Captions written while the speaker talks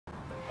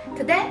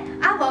Today,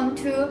 I want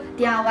to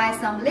DIY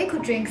some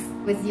liquid drinks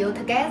with you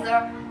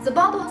together. The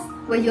bottles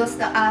we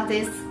used are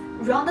these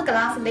round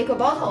glass liquid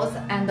bottles,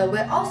 and we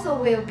also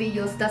will be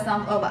used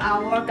some of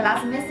our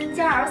glass mason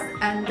jars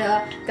and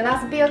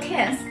glass beer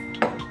cans.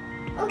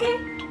 Okay,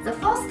 the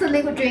first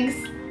liquid drinks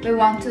we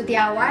want to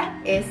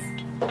DIY is,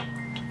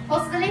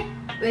 firstly,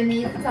 we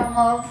need some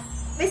of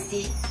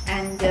whiskey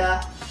and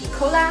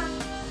cola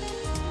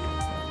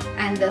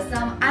and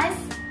some ice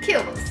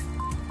cubes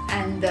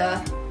and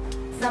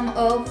some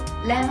of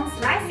lemon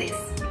slices.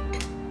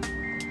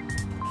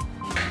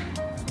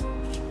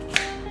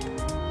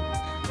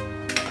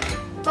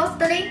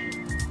 Firstly,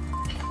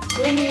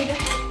 we need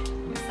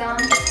some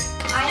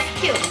ice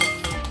cubes.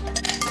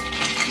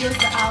 Use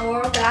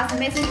our glass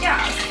mason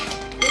jars.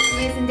 This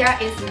mason jar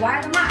is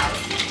wide mouth,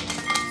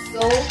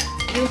 so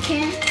you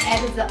can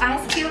add the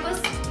ice cubes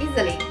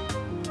easily.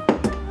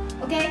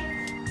 Okay.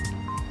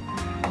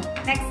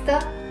 Next,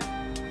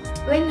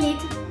 we need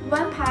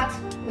 1 part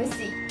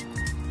whiskey.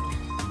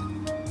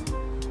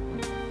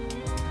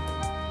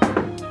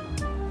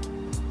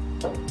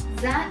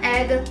 Then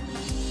add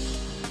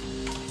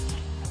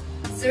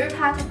 3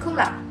 parts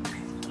cola.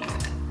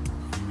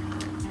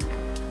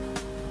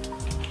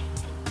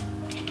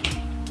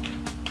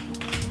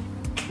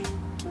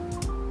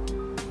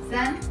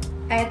 Then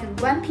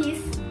add 1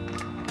 piece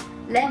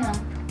lemon.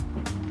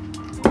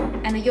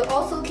 And you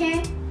also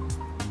can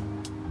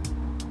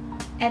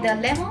add a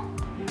lemon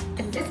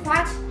at this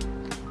part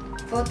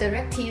for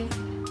directive,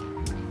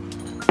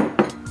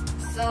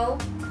 so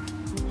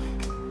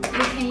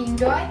you can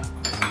enjoy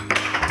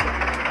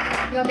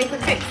your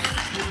liquid drink.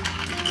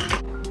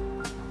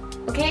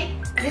 Okay,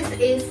 this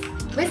is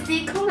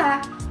whiskey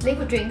cola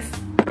liquid drinks.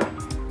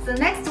 The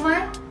next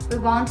one we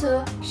want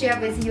to share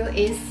with you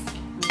is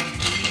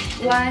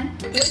one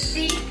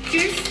whiskey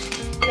juice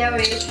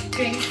beverage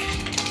drink.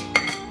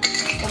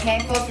 Okay,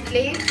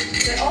 firstly,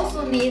 we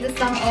also need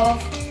some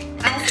of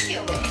ice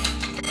cubes.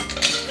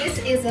 This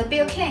is a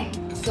beer can,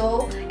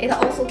 so it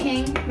also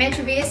can match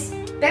with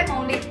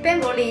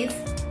bamboo leaves,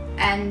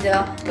 and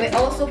we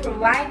also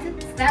provide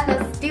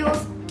stainless steel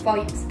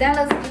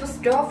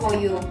straw for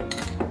you.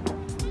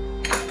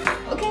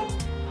 Okay.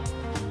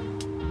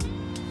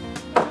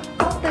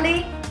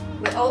 Lastly,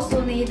 we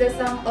also need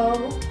some of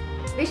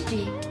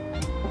whiskey.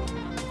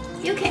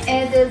 You can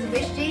add the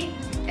whiskey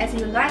as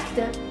you like,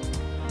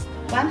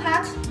 1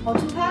 part or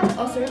 2 parts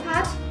or 3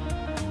 parts.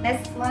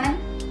 Next one,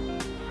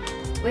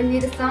 we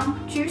need some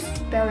juice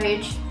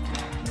beverage.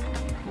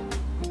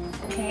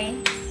 Okay.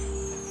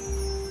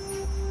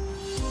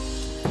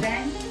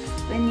 Then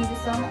we need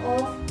some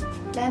of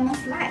lemon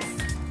slice.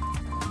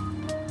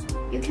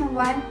 You can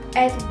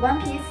add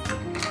 1 piece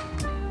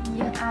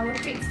in our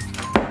drinks,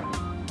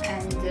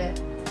 and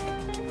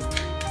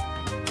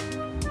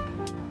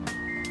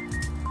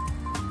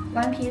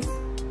 1 piece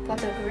for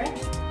the grape.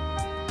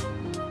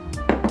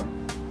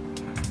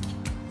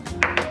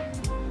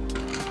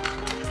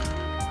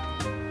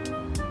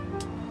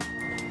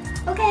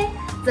 Okay,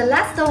 the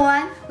last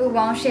one we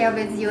want to share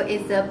with you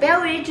is the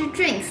beverage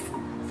drinks.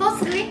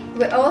 Firstly,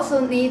 we also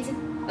need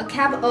a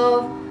cup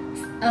of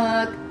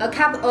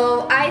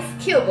ice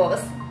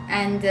cubes,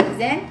 and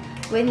then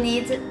we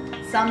need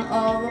some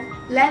of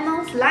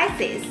lemon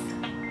slices.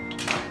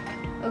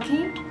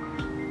 Okay,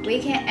 we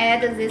can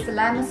add these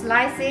lemon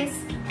slices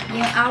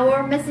in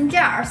our mason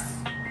jars.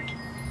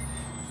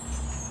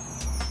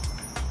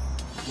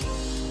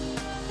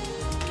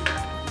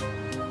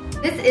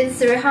 This is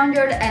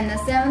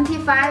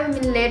 375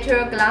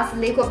 ml glass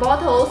liquid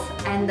bottles,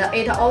 and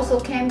it also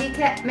can be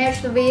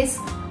matched with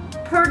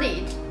poured.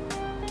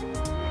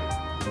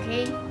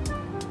 Okay,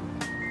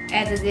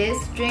 add this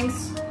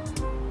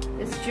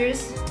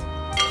juice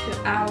to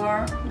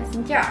our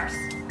mason jars.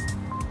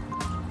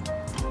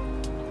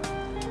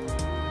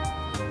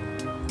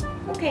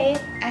 Okay,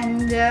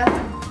 and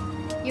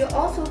you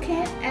also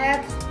can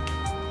add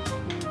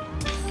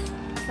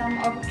some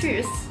of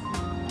juice.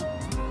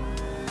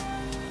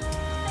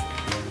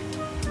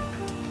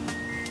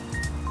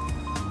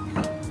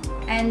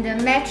 And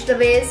matched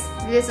with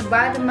this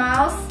wide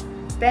mouth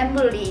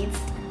bamboo leaves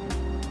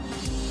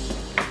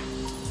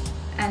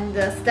and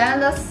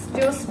stainless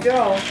steel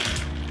straw.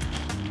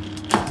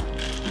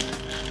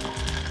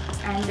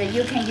 And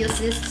you can use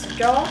this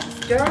straw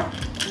stir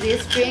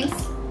these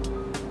drinks,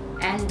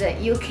 and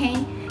you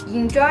can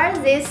enjoy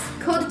these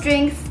cold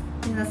drinks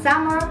in the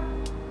summer.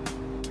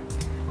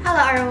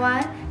 Hello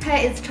everyone,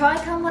 here is Toy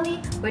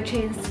Company, which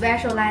is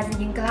specialized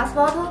in glass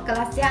bottle,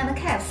 glass jar and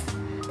caps.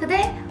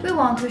 Today, we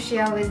want to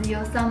share with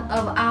you some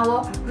of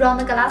our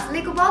round glass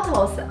liquid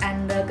bottles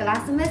and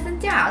glass mason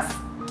jars.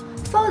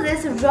 For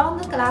these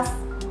round glass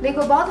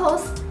liquid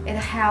bottles, it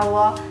have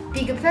a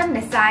big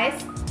family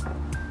size.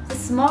 The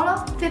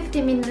smaller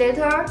 50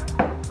 ml,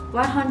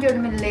 100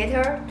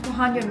 ml,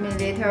 200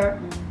 ml.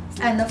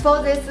 And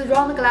for these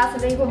round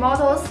glass liquid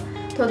bottles,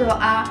 total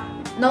are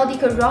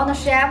Nordic round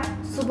shape,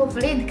 super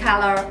flint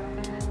color,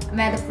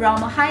 made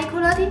from high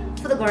quality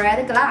food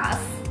grade glass.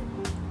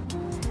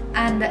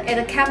 And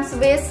it comes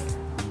with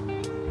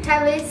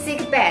heavy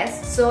thick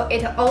base, so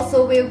it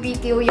also will be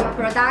give your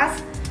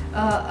products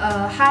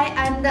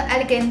high-end,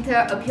 elegant,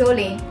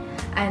 appealing.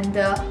 And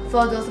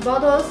for those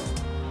bottles,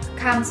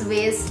 comes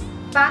with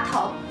bar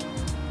top,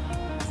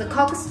 the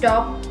cork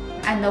stop,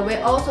 and we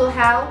also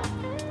have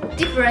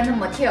different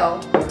material.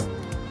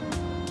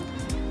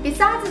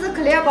 Besides the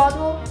clear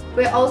bottle,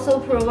 we also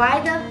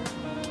provide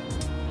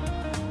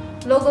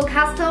logo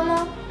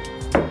custom,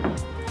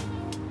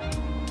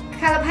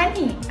 color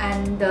painting,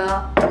 and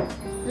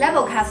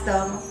label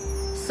custom.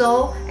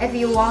 So if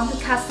you want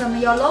to custom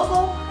your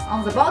logo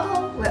on the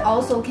bottle, we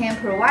also can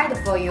provide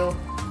for you.